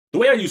The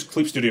way I use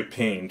Clip Studio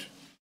Paint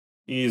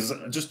is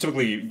just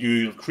typically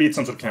you create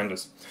some sort of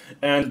canvas.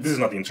 And this is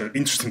not the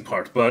interesting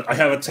part, but I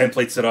have a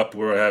template set up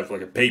where I have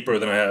like a paper,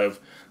 then I have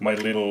my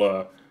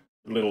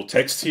little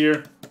text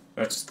here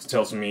that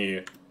tells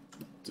me,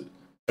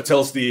 it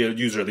tells the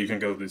user that you can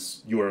go to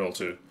this URL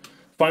to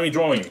find me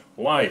drawing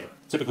live,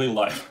 typically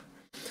live.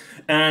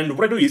 And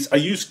what I do is I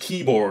use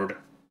keyboard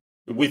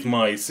with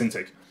my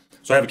Cintiq.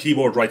 So I have a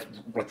keyboard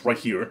right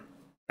here,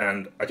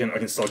 and I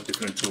can select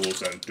different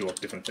tools and do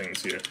different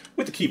things here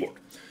with the keyboard.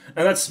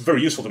 And that's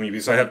very useful to me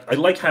because I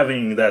like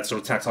having that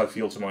sort of tactile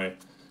feel to my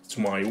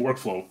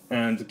workflow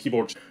and the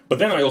keyboard. But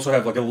then I also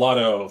have like a lot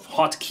of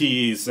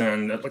hotkeys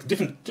and like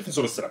different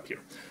sort of setup here.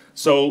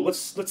 So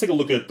let's take a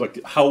look at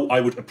like how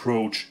I would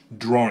approach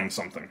drawing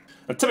something.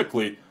 And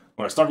typically,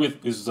 what I start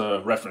with is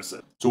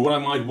references. So what I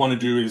might want to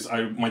do is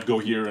I might go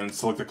here and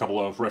select a couple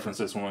of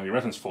references from my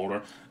reference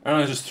folder, and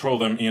I just throw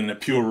them in a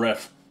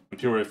PureRef.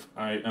 PureRef,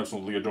 I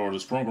absolutely adore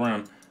this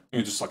program.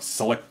 You just like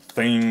select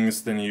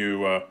things, then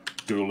you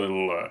do a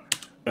little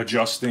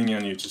adjusting,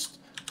 and you just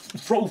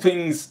throw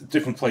things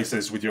different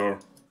places with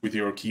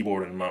your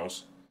keyboard and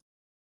mouse.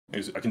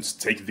 I can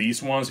just take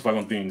these ones if I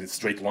want them in a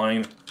straight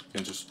line.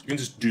 You can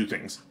just do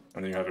things,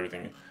 and then you have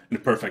everything in the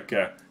perfect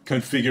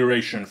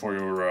configuration for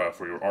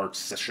your art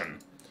session.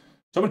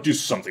 So I'm gonna do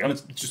something. I'm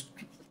gonna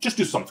just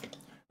do something,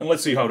 and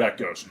let's see how that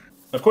goes.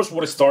 Of course,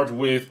 what I start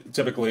with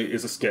typically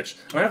is a sketch.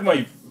 And I have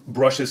my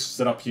brushes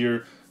set up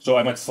here, so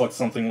I might select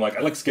something like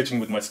I like sketching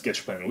with my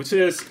sketch pen, which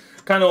is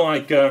kind of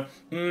like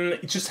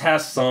it just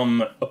has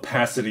some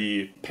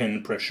opacity,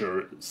 pen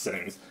pressure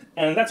settings,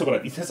 and that's about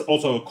it. It has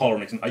also color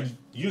mixing. I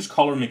use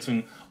color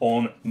mixing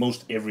on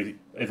most every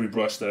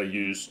brush that I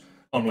use,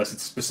 unless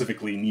it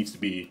specifically needs to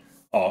be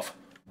off.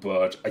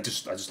 But I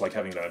just like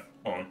having that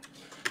on.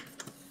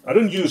 I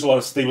don't use a lot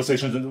of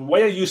stabilization. The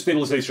way I use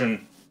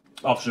stabilization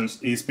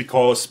options is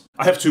because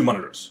I have two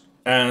monitors,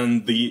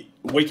 and the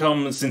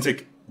Wacom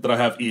Cintiq that I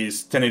have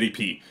is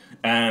 1080p,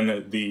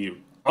 and the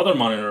other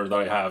monitor that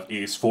I have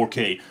is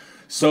 4K.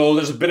 So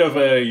there's a bit of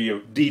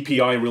a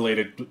DPI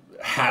related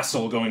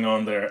hassle going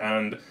on there,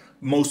 and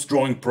most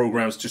drawing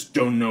programs just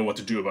don't know what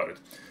to do about it.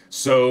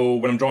 So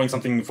when I'm drawing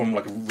something from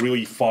like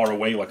really far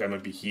away, like I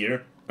might be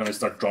here, and I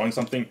start drawing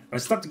something, and I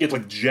start to get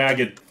like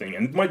jagged thing,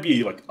 and it might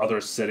be like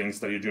other settings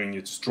that you're doing,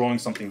 you're just drawing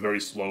something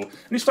very slow, and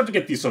you start to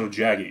get these sort of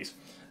jaggies.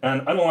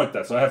 And I don't like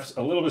that, so I have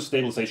a little bit of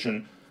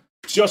stabilization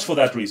just for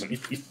that reason.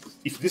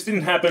 If this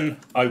didn't happen,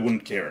 I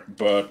wouldn't care,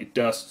 but it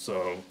does,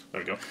 so there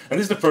we go. And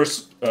this is the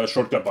first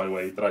shortcut, by the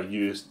way, that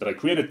I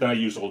created, that I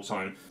use all the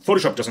time.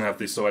 Photoshop doesn't have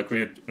this, so I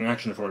created an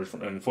action for it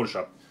in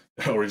Photoshop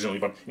originally,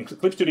 but in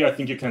Clip Studio I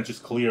think you can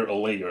just clear a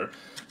layer,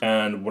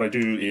 and what I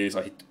do is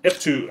I hit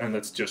F2, and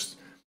that's just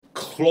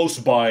close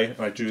by,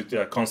 and I do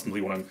it constantly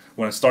when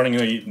I'm starting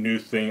a new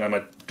thing. I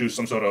might do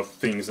some sort of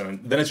things, and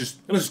then it's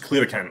just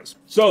clear the canvas.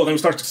 So then we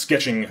start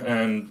sketching,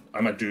 and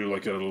I might do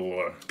like a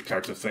little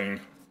character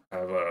thing,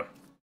 have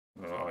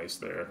eyes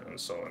there, and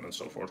so on and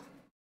so forth.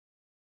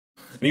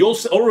 And you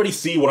also already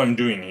see what I'm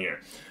doing here.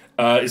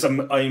 Is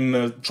I'm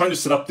trying to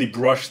set up the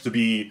brush to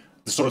be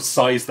the sort of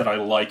size that I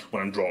like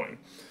when I'm drawing,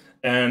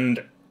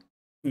 and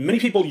many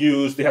people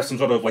they have some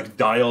sort of like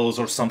dials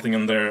or something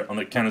on their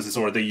canvases,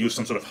 or they use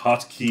some sort of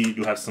hotkey.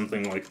 You have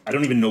something like, I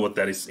don't even know what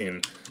that is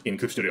in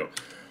Clip Studio.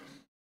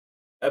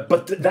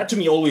 But that to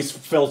me always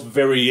felt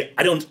very,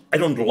 I don't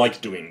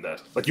like doing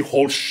that. Like you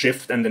hold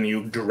shift and then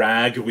you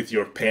drag with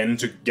your pen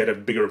to get a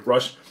bigger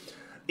brush.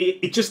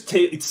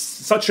 It's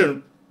such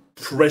a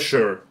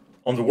pressure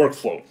on the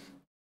workflow,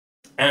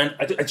 and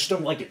I just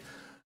don't like it.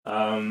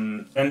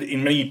 And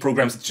in many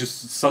programs, it's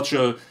just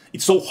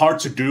it's so hard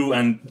to do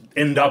and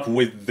end up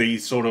with the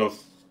sort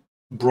of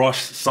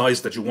brush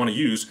size that you want to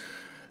use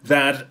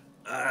that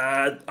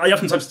I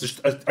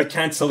oftentimes I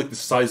can't select the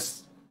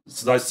size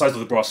of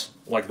the brush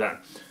like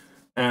that.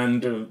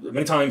 And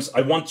many times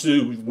I want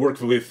to work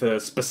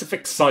with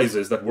specific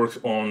sizes that work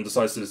on the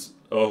sizes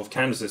of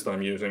canvases that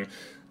I'm using,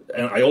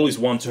 and I always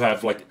want to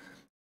have like,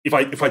 if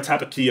I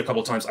tap a key a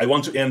couple of times, I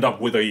want to end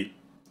up with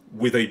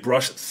a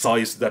brush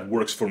size that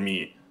works for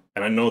me.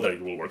 And I know that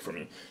it will work for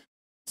me.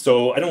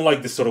 So I don't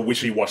like this sort of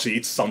wishy-washy,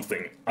 it's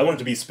something. I want it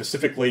to be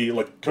specifically,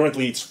 like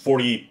currently it's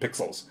 40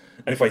 pixels.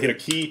 And if I hit a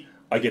key,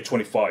 I get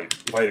 25.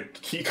 If I hit a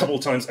key a couple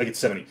of times, I get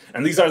 70.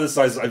 And these are the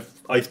sizes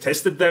I've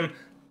tested them,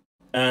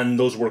 and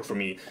those work for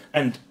me.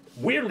 And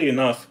weirdly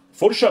enough,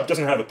 Photoshop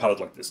doesn't have a palette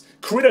like this.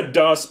 Krita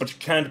does, but you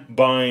can't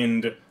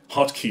bind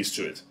hotkeys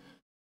to it.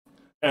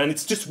 And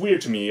it's just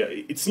weird to me.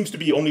 It seems to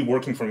be only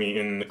working for me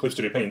in Clip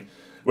Studio Paint,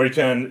 where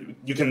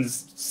you can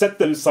set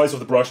the size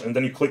of the brush, and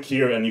then you click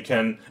here and you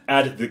can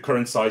add the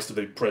current size to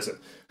the preset.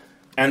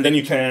 And then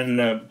you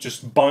can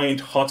just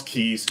bind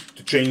hotkeys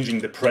to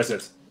changing the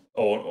preset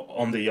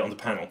on the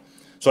panel.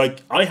 So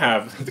I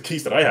have, the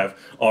keys that I have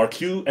are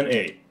Q and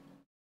A.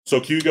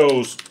 So Q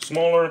goes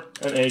smaller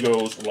and A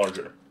goes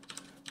larger.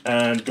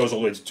 And goes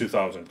all the way to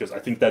 2000, because I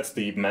think that's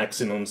the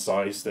maximum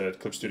size that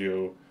Clip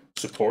Studio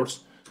supports.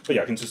 But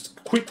yeah, I can just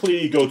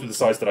quickly go to the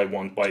size that I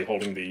want by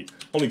holding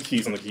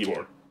keys on the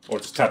keyboard. or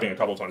just tapping a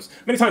couple of times.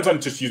 Many times I'm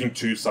just using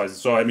 2 sizes,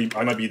 so I mean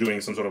I might be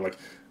doing some sort of like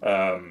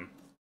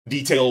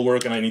detail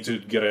work, and I need to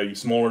get a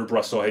smaller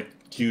brush, so I hit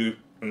Q,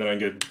 and then I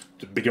get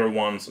the bigger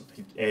one, so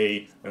hit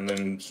A, and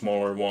then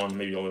smaller one,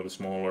 maybe a little bit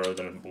smaller,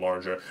 then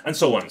larger, and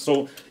so on.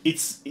 So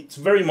it's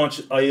very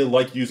much, I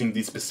like using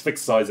these specific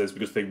sizes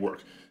because they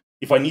work.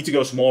 If I need to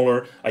go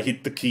smaller, I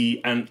hit the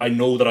key, and I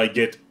know that I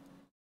get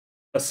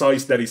a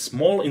size that is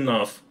small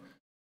enough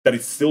that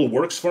it still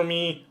works for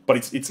me, but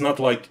it's not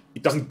like,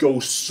 it doesn't go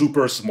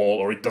super small,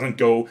 or it doesn't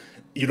go,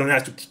 you don't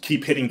have to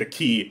keep hitting the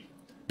key,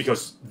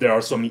 because there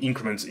are so many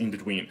increments in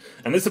between.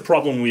 And that's the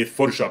problem with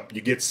Photoshop. You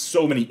get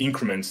so many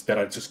increments that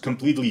are just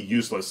completely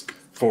useless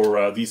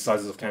for these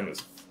sizes of canvas.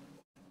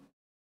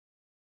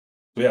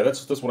 So yeah,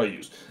 that's what I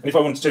use. And if I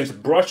want to change the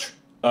brush,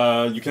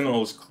 you can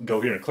always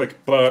go here and click,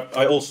 but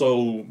I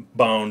also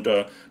bound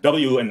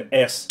W and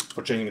S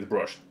for changing the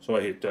brush. So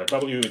I hit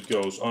W, it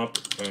goes up,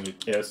 and I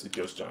hit S, it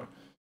goes down.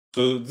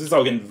 So this is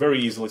how I can very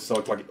easily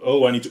select, like,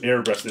 oh, I need to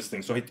airbrush this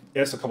thing. So I hit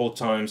S a couple of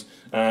times,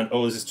 and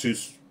oh, this is too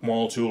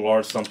small, too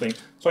large, something.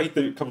 So I hit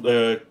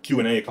the Q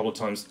and A a couple of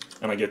times,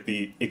 and I get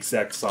the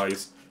exact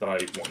size that I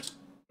want.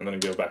 And then I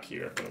go back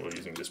here, and we're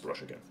using this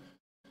brush again.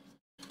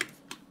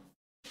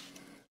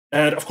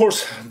 And of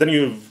course, then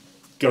you've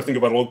got to think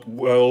about,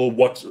 well,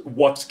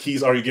 what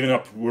keys are you giving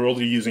up? We're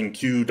only using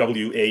Q,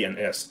 W, A, and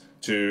S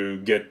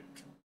to get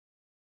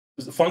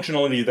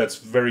functionality that's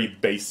very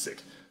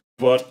basic.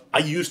 But I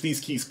use these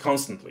keys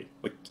constantly.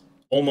 Like,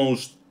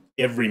 almost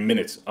every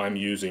minute I'm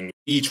using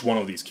each one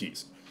of these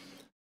keys.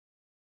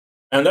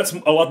 And that's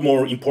a lot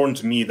more important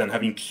to me than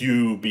having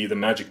Q be the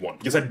magic one,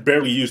 because I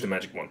barely use the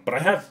magic one. But I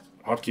have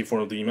a hotkey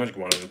for the magic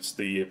one, and it's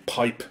the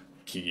pipe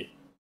key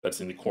that's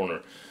in the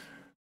corner.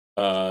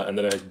 And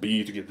then I have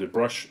B to get the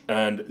brush,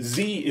 and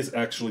Z is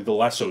actually the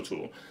lasso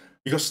tool,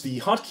 because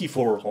the hotkey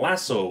for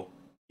lasso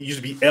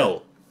used to be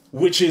L,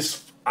 which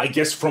is, I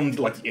guess, from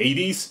like the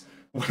 80s,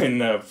 when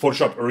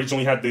Photoshop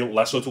originally had the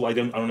lasso tool. I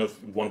don't know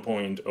if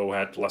 1.0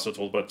 had lasso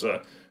tool, but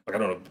like, I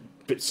don't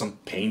know, some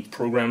paint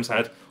programs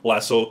had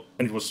lasso,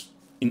 and it was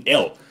in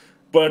L.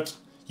 But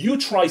you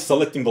try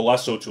selecting the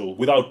lasso tool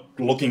without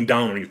looking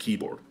down on your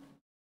keyboard.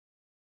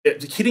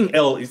 Hitting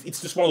L,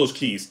 it's just one of those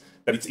keys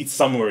that it's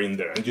somewhere in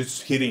there, and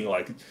just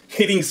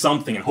hitting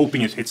something and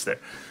hoping it hits there.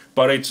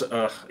 But it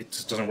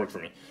just doesn't work for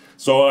me.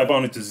 So I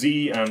bound it to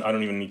Z, and I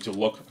don't even need to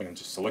look. I can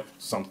just select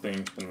something,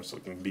 and I'm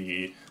selecting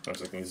B, and I'm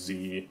selecting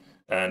Z,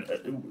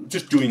 and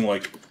just doing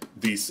like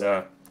these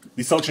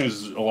selections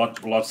is a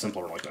lot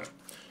simpler like that.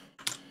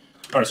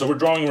 All right, so we're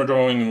drawing,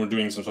 and we're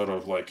doing some sort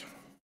of like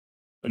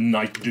a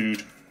night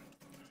dude.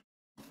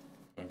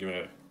 I'm giving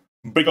it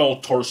a big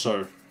old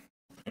torso.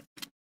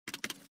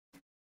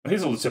 And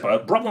here's a little tip. A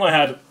problem I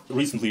had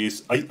recently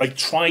is I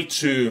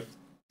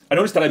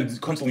noticed that I'm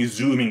constantly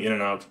zooming in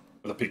and out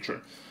of the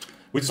picture,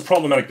 which is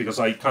problematic because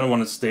I kind of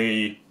want to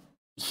stay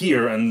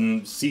here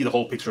and see the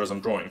whole picture as I'm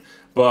drawing.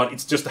 But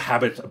it's just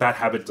a bad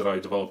habit that I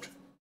developed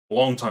a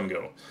long time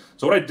ago.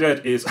 So what I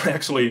did is I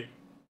actually,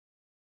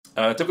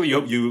 typically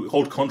you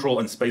hold Control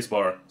and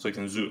Spacebar so you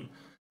can zoom.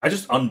 I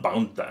just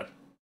unbound that.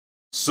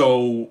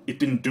 So it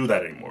didn't do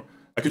that anymore.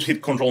 I could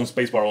hit Control and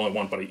Spacebar all I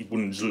want, but it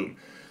wouldn't zoom.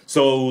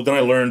 So then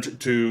I learned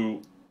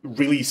to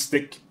really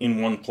stick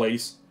in one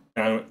place.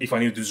 And if I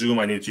needed to zoom,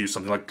 I needed to use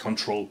something like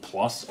Control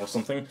Plus or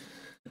something.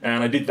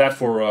 And I did that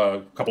for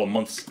a couple of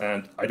months,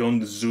 and I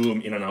don't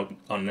zoom in and out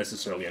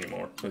unnecessarily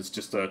anymore. It's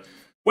just a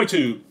way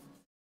to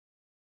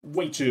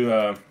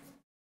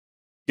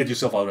get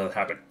yourself out of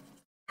that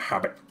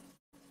habit.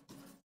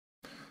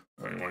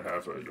 And you want to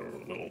have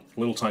your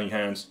little tiny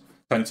hands,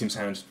 Tiny Tim's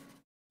hands.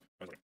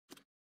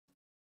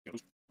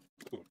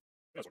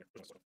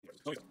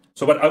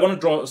 So, but I want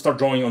to start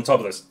drawing on top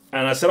of this,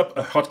 and I set up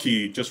a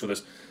hotkey just for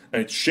this,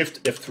 and it's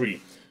Shift F3,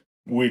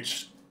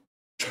 which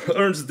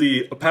turns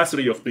the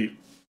opacity of the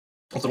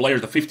layer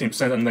to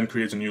 15%, and then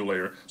creates a new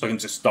layer, so I can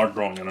just start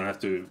drawing, and I don't have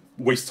to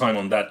waste time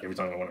on that every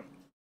time I want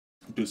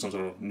to do some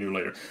sort of new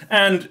layer.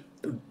 And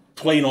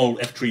plain old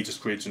F3 just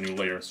creates a new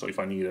layer, so if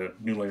I need a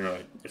new layer,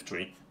 I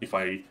F3. If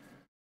I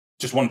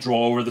just want to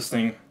draw over this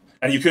thing,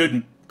 and you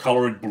could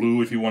color it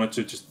blue if you wanted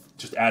to, just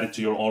add it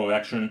to your auto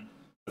action.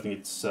 I think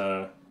it's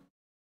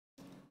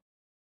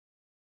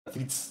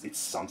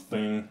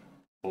something.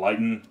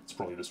 Lighten, it's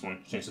probably this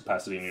one. Change the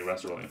opacity in your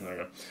raster lighting. There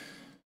we go.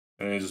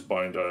 And then you just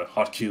bind a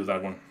hotkey to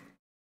that one.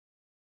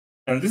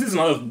 And this is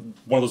another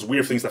one of those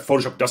weird things that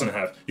Photoshop doesn't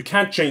have. You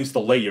can't change the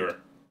layer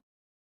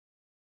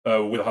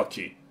with a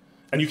hotkey.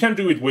 And you can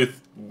do it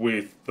with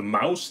the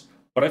mouse,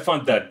 but I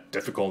find that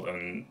difficult,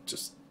 and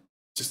just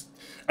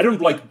I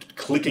don't like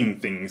clicking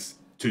things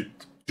to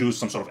do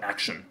some sort of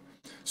action.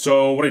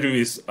 So what I do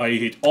is I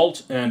hit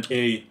Alt and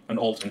A and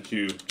Alt and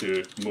Q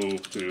to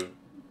move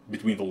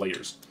between the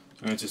layers.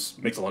 And it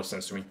just makes a lot of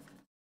sense to me.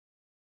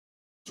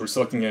 So we're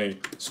selecting a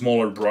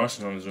smaller brush,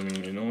 and I'm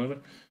zooming in a little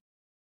bit.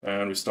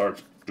 And we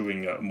start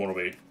doing more of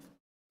a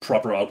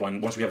proper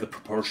outline once we have the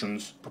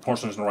proportions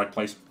in the right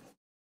place.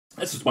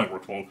 This is my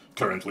workflow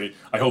currently.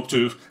 I hope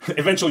to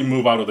eventually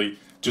move out of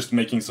just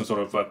making some sort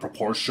of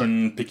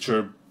proportion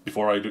picture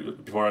before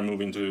I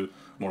move into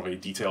more of a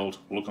detailed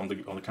look on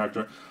the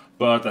character.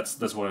 But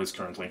that's what it is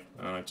currently.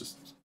 It's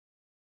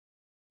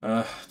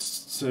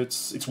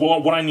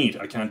what I need.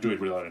 I can't do it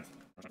without it.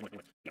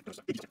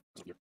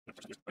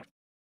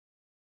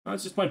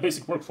 That's just my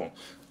basic workflow.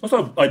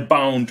 Also, I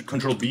bound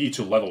Control B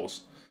to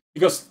levels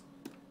because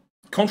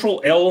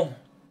Control L.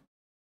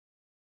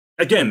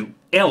 Again,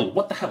 L.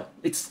 What the hell?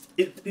 It's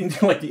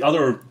like the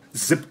other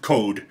zip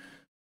code.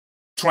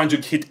 Trying to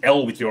hit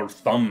L with your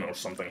thumb or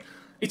something.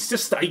 It's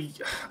just I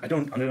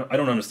don't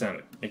understand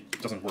it.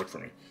 It doesn't work for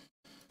me.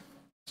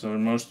 So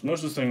most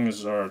of the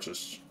things are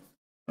just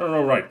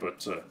right,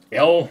 but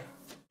L.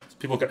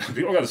 People got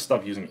to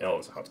stop using L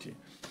as a hotkey.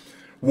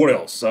 What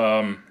else?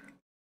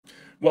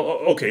 Well,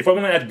 okay, if I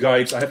want to add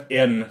guides, I have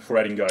N for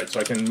adding guides, so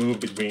I can move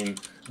between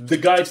the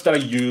guides that I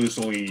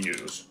usually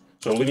use.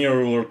 So linear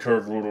ruler,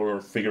 curve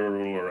ruler, figure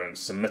ruler, and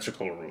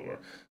symmetrical ruler.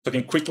 So I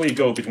can quickly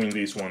go between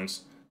these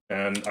ones,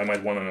 and I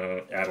might want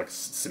to add like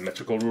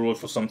symmetrical ruler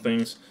for some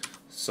things,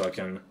 so I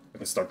can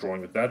start drawing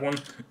with that one.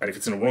 And if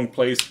it's in the wrong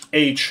place,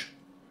 H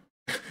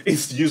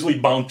is usually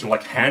bound to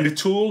like hand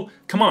tool.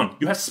 Come on,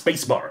 you have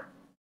spacebar.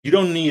 You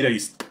don't need a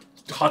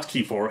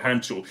hotkey for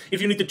hand tool.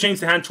 If you need to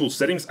change the hand tool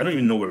settings, I don't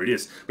even know where it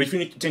is, but if you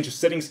need to change the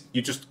settings,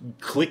 you just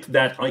click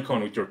that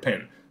icon with your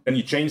pen, then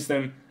you change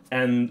them,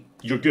 and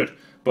you're good.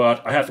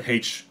 But I have the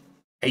H,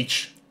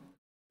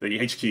 the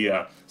H key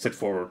set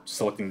for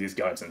selecting these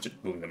guides and just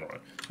moving them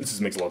around. This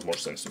makes a lot more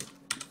sense to me.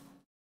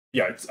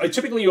 Yeah, I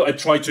typically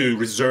try to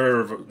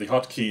reserve the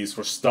hotkeys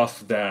for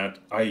stuff that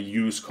I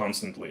use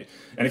constantly.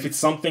 And if it's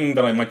something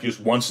that I might use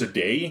once a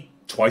day,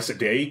 twice a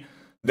day,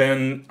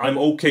 then I'm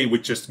okay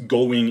with just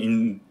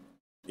going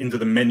into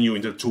the menu,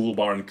 into the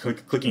toolbar, and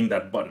clicking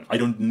that button. I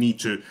don't need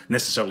to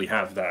necessarily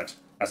have that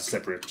as a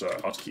separate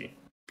hotkey.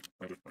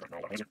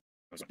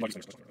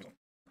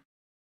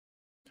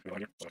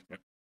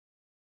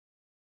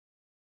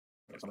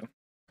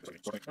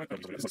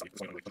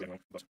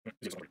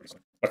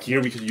 Like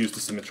here we could use the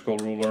symmetrical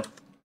ruler.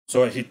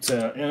 So I hit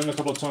N a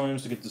couple of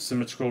times to get the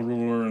symmetrical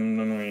ruler, and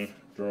then we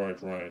draw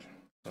it right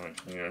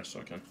here,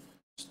 so I can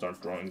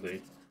start drawing the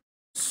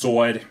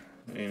sword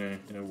in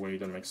a way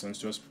that makes sense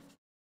to us.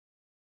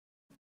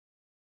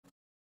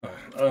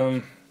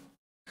 I'll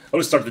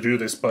just start to do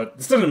this, but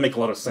this doesn't make a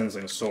lot of sense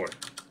in a sword.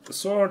 The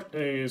sword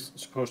is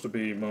supposed to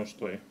be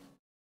mostly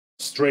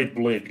straight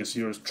blade because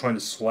you're trying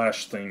to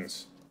slash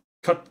things,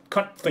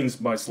 cut things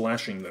by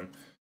slashing them.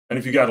 And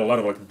if you got a lot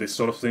of like this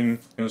sort of thing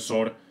in a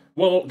sword,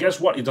 well, guess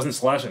what? It doesn't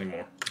slash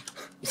anymore.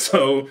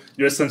 So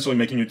you're essentially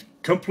making it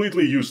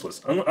completely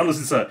useless, unless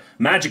it's a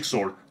magic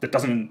sword that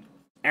doesn't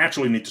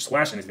actually need to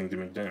slash anything to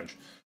make damage.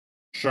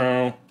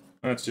 So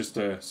that's just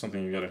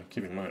something you gotta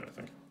keep in mind, I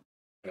think.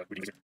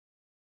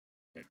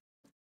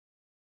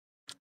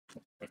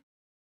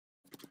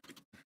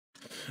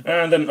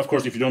 And then, of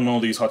course, if you don't know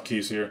these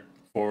hotkeys here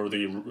for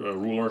the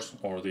rulers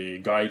or the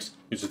guides,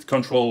 you just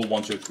Control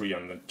 1, 2, 3,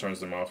 and it turns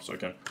them off, so I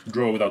can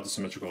draw without the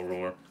symmetrical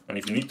ruler. And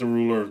if you need the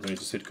ruler, then you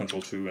just hit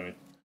Control 2, and it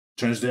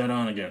turns that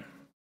on again.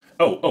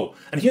 Oh,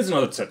 and here's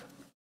another tip.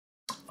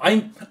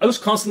 I was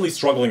constantly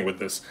struggling with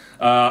this.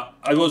 I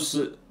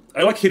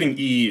like hitting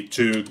E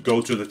to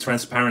go to the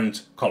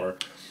transparent color,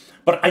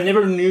 but I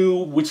never knew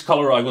which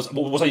color I was.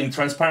 Was I in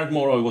transparent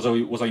mode or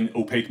was I in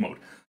opaque mode?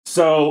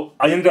 So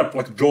I ended up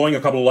like drawing a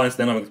couple of lines.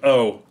 Then I'm like,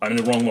 oh, I'm in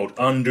the wrong mode.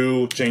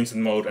 Undo, change the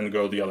mode, and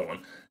go the other one.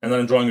 And then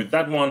I'm drawing with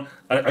that one.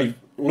 I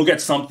look at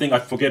something, I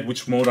forget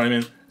which mode I'm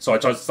in. So I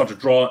start to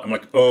draw. I'm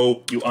like,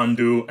 oh, you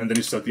undo, and then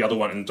you start the other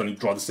one, and then you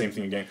draw the same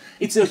thing again.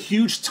 It's a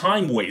huge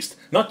time waste.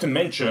 Not to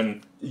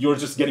mention, you're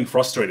just getting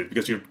frustrated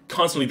because you're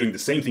constantly doing the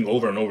same thing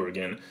over and over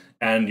again,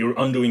 and you're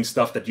undoing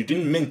stuff that you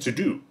didn't mean to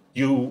do.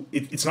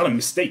 It's not a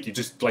mistake. You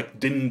just like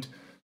didn't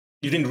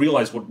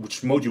realize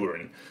which mode you were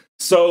in.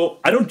 So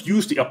I don't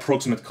use the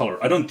approximate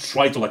color. I don't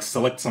try to like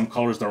select some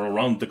colors that are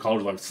around the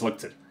colors I've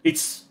selected.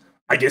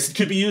 I guess it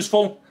could be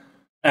useful,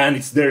 and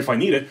it's there if I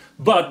need it,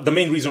 but the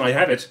main reason I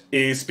have it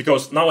is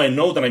because now I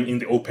know that I'm in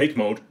the opaque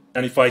mode,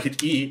 and if I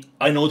hit E,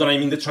 I know that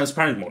I'm in the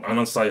transparent mode,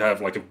 unless I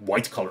have like a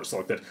white color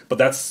selected, but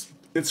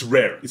it's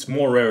rare. It's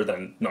more rare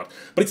than not.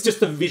 But it's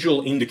just a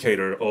visual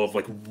indicator of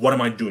like, what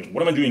am I doing?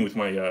 What am I doing with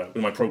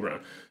my program?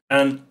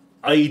 And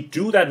I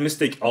do that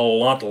mistake a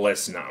lot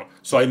less now.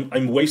 So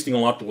I'm wasting a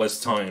lot less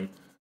time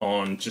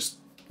on just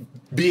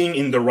being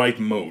in the right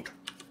mode.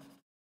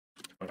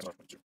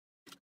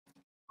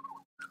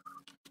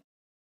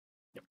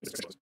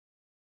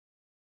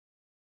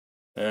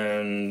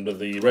 And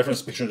the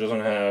reference picture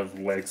doesn't have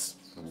legs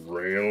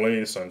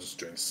really, so I'm just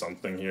doing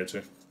something here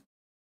to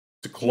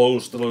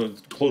close the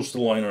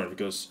line art,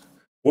 because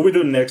what we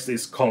do next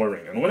is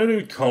coloring. And what I do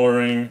with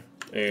coloring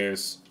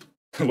is,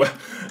 well,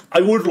 I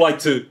would like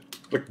to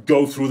like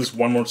go through this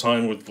one more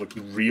time with like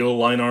real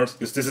line art,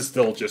 because this is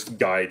still just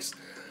guides.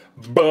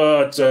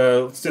 But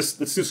let's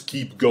just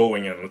keep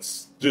going and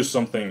let's do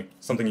something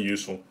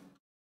useful.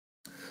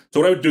 So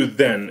what I would do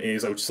then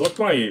is I would select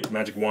my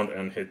magic wand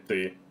and hit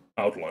the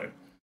outline.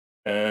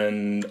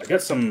 And I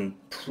get some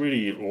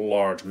pretty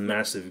large,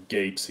 massive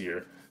gapes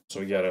here. So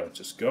we gotta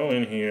just go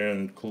in here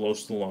and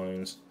close the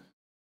lines,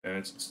 and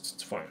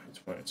it's fine. It's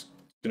fine. It's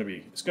gonna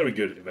be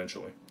good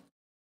eventually.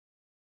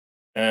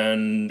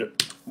 And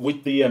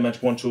with the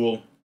Magic Wand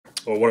tool,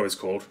 or whatever it's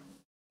called,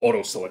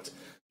 auto select,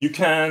 you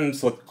can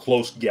select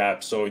close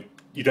gaps, so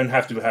you don't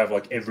have to have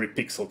like every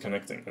pixel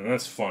connecting, and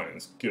that's fine.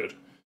 It's good.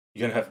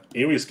 You can have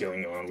area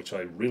scaling on, which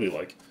I really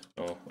like.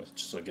 Oh, that's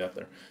just a gap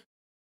there.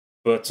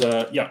 But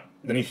yeah,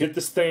 then you hit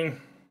this thing,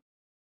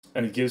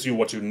 and it gives you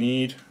what you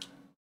need,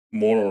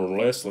 more or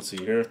less. Let's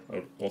see here.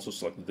 I'll also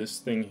select this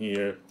thing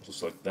here. Also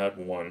select that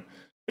one.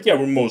 But yeah,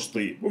 we're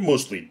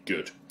mostly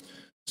good.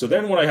 So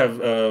then what I have.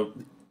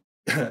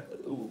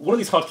 One of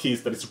these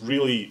hotkeys that is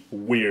really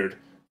weird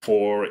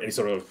for any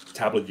sort of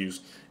tablet use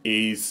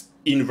is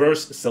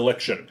inverse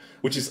selection,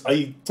 which is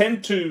I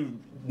tend to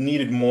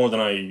need it more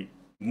than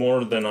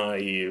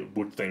I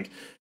would think.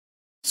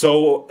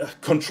 So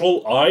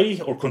Control I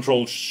or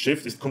Control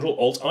Shift is Control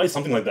Alt I,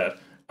 something like that.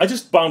 I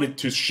just bound it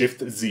to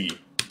Shift Z,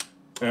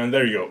 and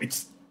there you go.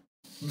 It's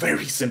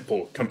very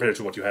simple compared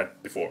to what you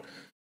had before.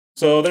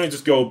 So then you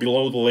just go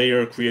below the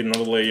layer, create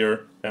another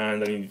layer,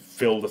 and then you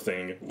fill the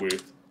thing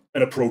with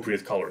an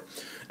appropriate color.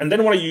 And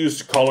then when I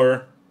use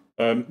color,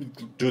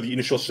 do the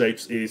initial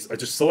shapes, is I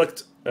just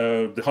select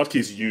the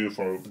hotkeys U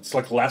for, it's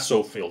like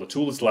lasso fill. The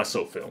tool is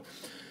lasso fill.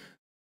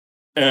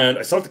 And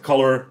I select the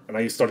color, and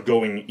I start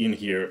going in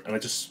here, and I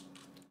just,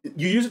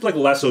 you use it like a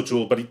lasso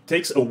tool, but it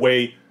takes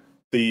away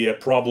the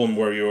problem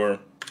where you're,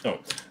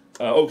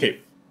 okay.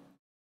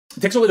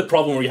 It takes away the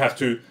problem where you have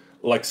to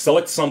like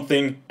select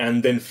something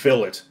and then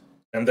fill it.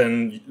 And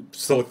then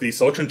select the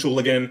selection tool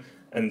again,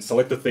 and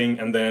select the thing,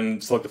 and then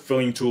select the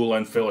filling tool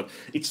and fill it.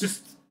 It's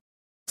just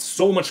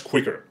so much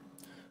quicker.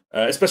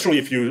 Especially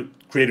if you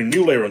create a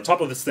new layer on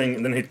top of this thing,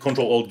 and then hit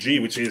Ctrl-Alt-G,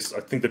 which is,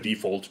 I think, the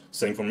default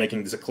setting for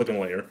making this a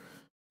clipping layer.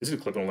 Is it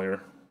a clipping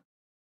layer?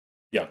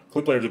 Yeah,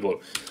 clip layer to below.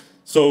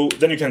 So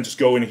then you can just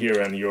go in here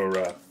and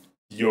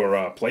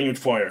you're playing with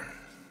fire.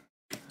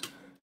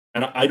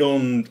 And I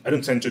don't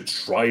tend to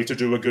try to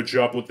do a good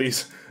job with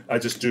these. I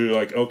just do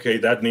like, okay,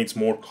 that needs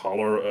more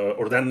color,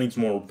 or that needs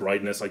more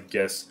brightness, I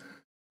guess.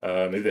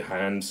 Maybe the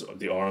hands,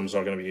 the arms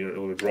are going to be a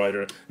little bit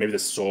brighter. Maybe the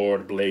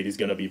sword blade is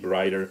going to be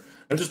brighter.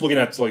 I'm just looking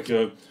at, like,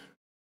 am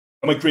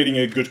I creating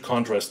a good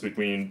contrast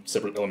between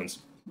separate elements?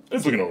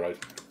 It's looking alright.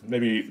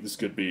 Maybe this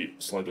could be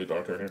slightly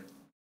darker here.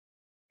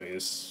 Maybe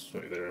this,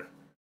 maybe there.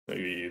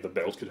 Maybe the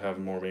belt could have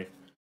more of a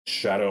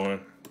shadow on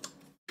it.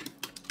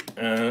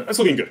 That's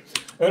looking good.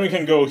 And then we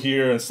can go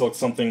here and select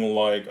something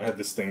like, I have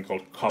this thing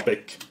called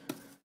Copic.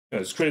 I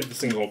just created this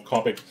thing called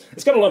Copic.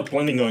 It's got a lot of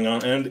blending going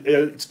on, and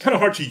it's kind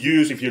of hard to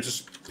use if you're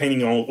just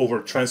painting all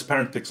over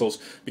transparent pixels,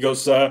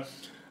 because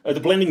the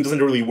blending doesn't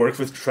really work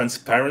with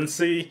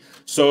transparency.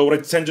 So what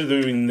I tend to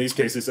do in these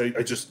cases,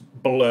 I just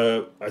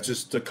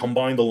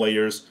combine the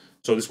layers.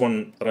 So this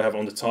one that I have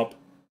on the top,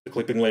 the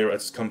clipping layer, I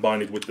just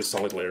combine it with the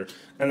solid layer,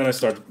 and then I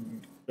start,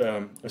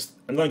 and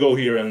then I go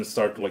here and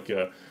start like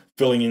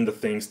filling in the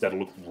things that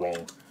look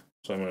wrong.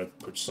 So I'm gonna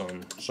put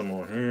some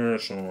more here,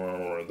 some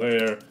more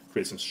there,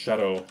 create some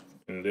shadow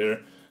in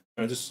there,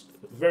 and just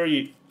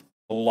very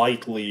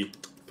lightly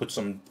put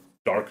some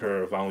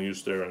darker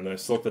values there, and then I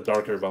select the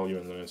darker value,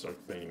 and then I start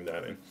painting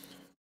that in.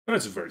 And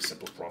it's a very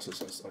simple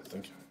process, I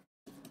think.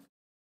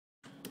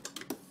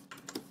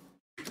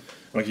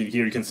 Like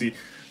here you can see,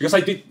 because I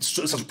did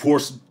such a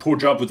poor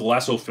job with the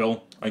lasso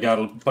fill, I got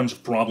a bunch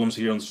of problems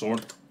here on the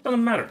sword.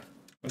 Doesn't matter.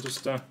 I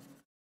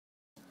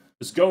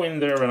just go in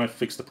there and I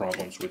fix the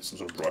problems with some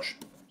sort of brush.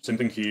 Same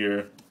thing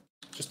here.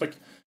 Just like,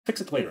 fix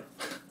it later.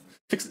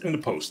 Fix it in the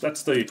post.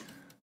 That's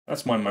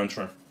my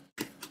mantra.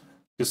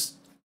 Because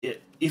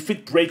if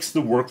it breaks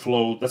the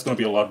workflow, that's going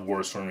to be a lot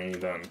worse for me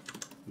than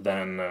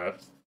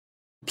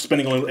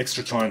spending a little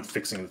extra time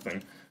fixing the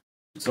thing.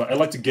 So I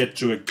like to get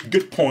to a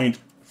good point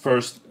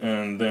first,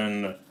 and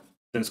then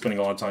spending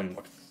a lot of time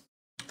like,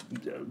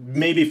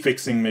 maybe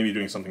fixing, maybe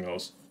doing something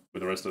else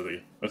with the rest of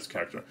the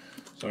character.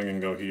 So I can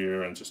go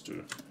here and just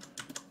do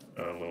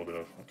a little bit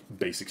of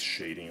basic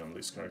shading on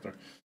this character.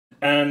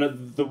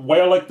 And the way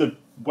I like the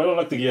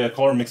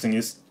color mixing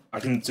is I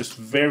can just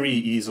very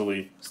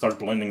easily start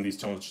blending these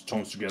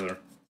tones together,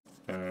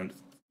 and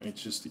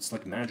it's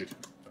like magic.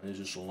 I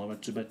just love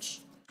it to bits.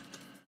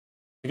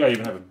 I think I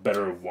even have a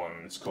better one.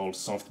 It's called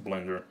Soft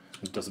Blender.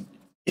 It does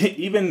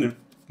even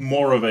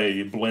more of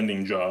a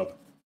blending job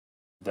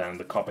than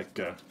the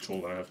Copic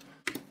tool that I have.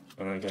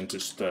 And I can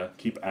just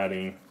keep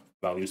adding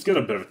values, get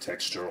a bit of a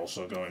texture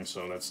also going,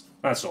 so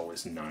that's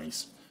always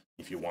nice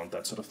if you want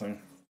that sort of thing.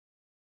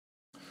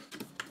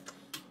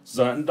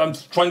 So I'm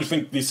trying to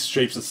think these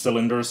shapes as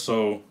cylinders,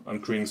 so I'm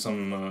creating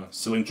some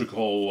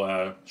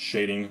cylindrical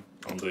shading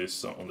on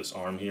this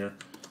arm here.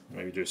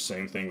 Maybe do the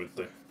same thing with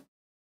the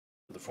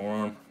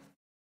forearm.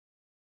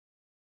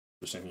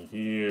 Do something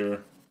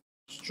here.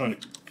 Just trying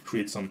to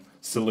create some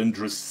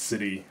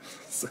cylindricity.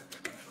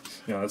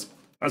 Yeah,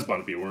 that's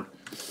bound to be a word.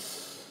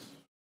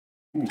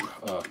 Ooh,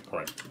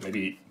 alright,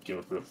 maybe give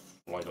a bit of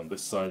light on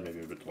this side,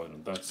 maybe a bit of light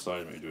on that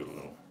side, maybe do a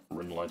little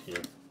rim light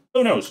here.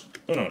 Who knows?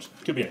 Who knows?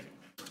 Could be anything.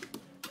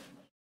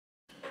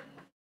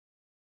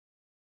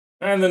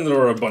 And then there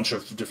are a bunch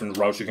of different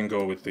routes you can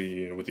go with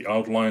the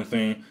outline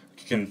thing.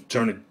 You can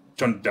turn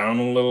it down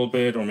a little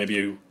bit, or maybe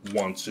you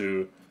want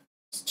to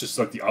just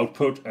select the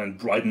output and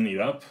brighten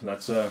it up.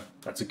 That's a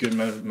good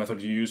method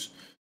to use.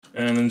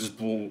 And then just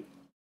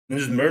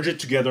merge it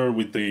together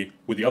with the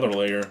other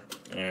layer.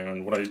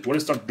 And what I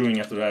start doing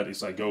after that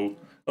is I go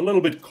a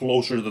little bit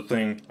closer to the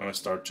thing and I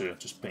start to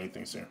just paint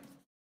things here.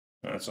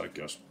 That's how it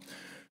goes.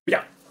 But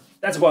yeah,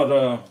 that's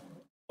about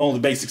all the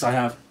basics I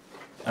have.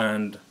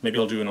 And maybe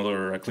I'll do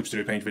another Clip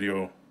Studio Paint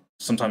video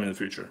sometime in the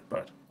future.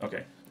 But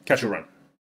okay, catch you around.